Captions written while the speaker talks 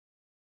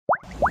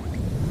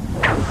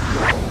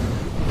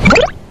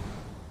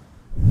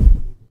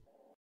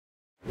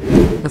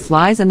The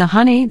Flies and the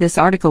Honey. This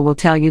article will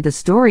tell you the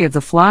story of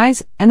the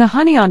flies and the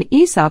honey on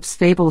Aesop's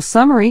Fable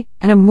summary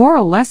and a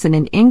moral lesson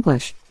in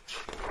English.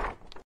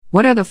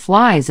 What are the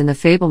flies in the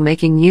fable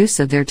making use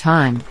of their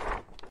time?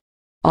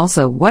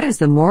 Also, what is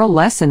the moral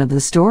lesson of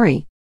the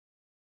story?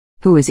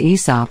 Who is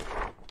Aesop?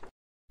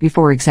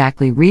 Before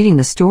exactly reading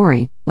the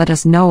story, let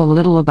us know a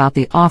little about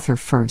the author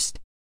first.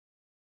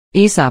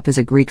 Aesop is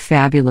a Greek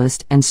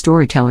fabulist and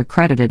storyteller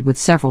credited with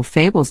several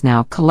fables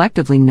now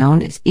collectively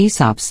known as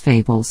Aesop's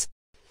Fables.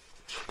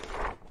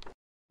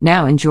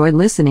 Now enjoy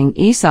listening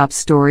Aesop's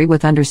story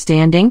with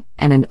understanding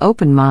and an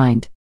open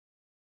mind.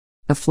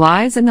 The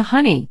Flies and the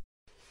Honey.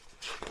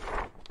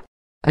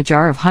 A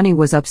jar of honey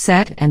was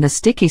upset and the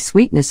sticky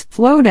sweetness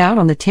flowed out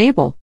on the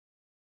table.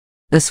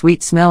 The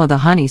sweet smell of the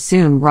honey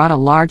soon brought a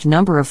large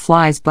number of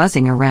flies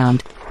buzzing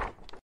around.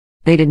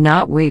 They did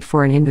not wait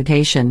for an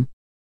invitation.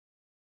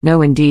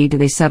 No, indeed,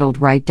 they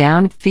settled right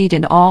down, feet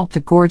and all,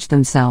 to gorge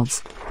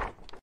themselves.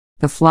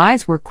 The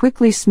flies were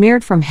quickly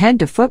smeared from head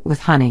to foot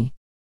with honey.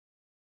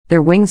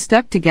 Their wings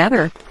stuck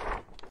together.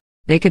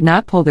 They could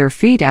not pull their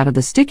feet out of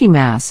the sticky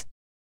mass.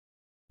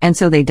 And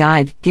so they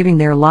died, giving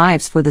their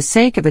lives for the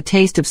sake of a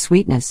taste of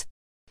sweetness.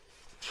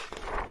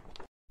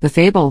 The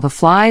fable The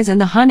Flies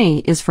and the Honey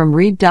is from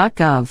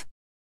read.gov.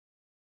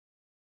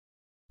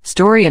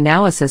 Story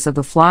analysis of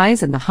The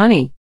Flies and the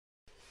Honey.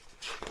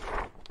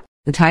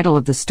 The title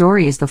of the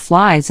story is The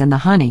Flies and the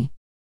Honey.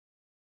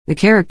 The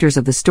characters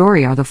of the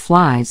story are the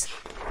flies.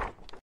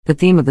 The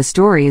theme of the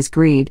story is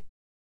greed.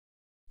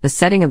 The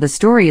setting of the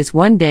story is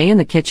one day in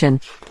the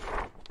kitchen.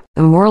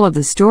 The moral of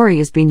the story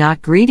is be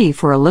not greedy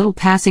for a little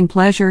passing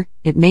pleasure,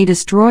 it may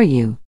destroy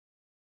you.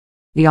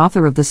 The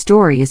author of the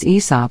story is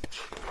Aesop.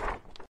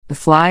 The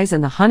Flies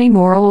and the Honey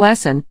moral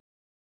lesson.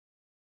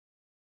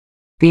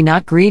 Be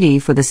not greedy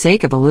for the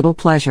sake of a little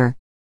pleasure.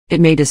 It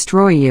may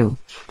destroy you.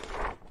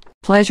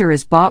 Pleasure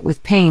is bought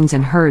with pains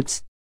and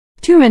hurts.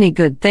 Too many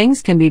good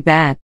things can be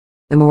bad.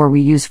 The more we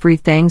use free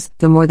things,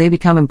 the more they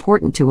become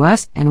important to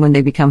us, and when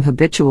they become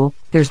habitual,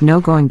 there's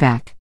no going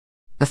back.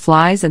 The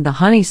Flies and the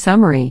Honey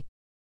summary.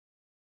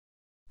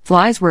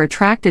 Flies were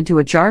attracted to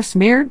a jar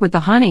smeared with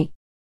the honey.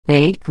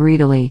 They ate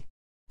greedily.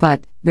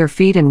 But their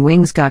feet and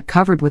wings got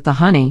covered with the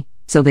honey,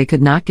 so they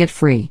could not get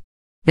free.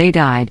 They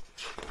died.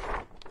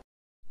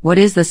 What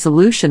is the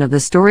solution of the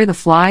story The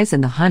Flies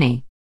and the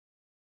Honey?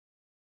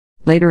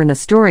 Later in the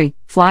story,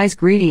 flies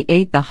greedy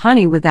ate the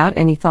honey without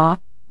any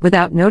thought,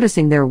 without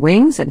noticing their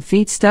wings and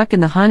feet stuck in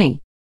the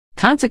honey.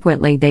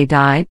 Consequently, they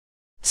died.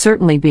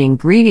 Certainly being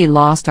greedy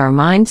lost our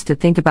minds to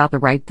think about the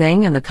right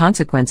thing and the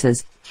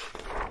consequences.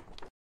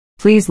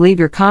 Please leave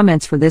your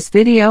comments for this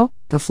video,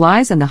 The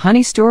Flies and the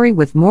Honey story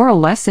with moral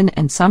lesson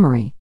and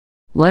summary.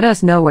 Let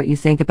us know what you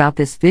think about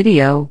this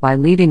video by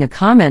leaving a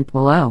comment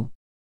below.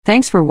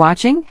 Thanks for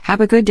watching,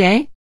 have a good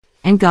day,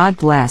 and God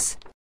bless.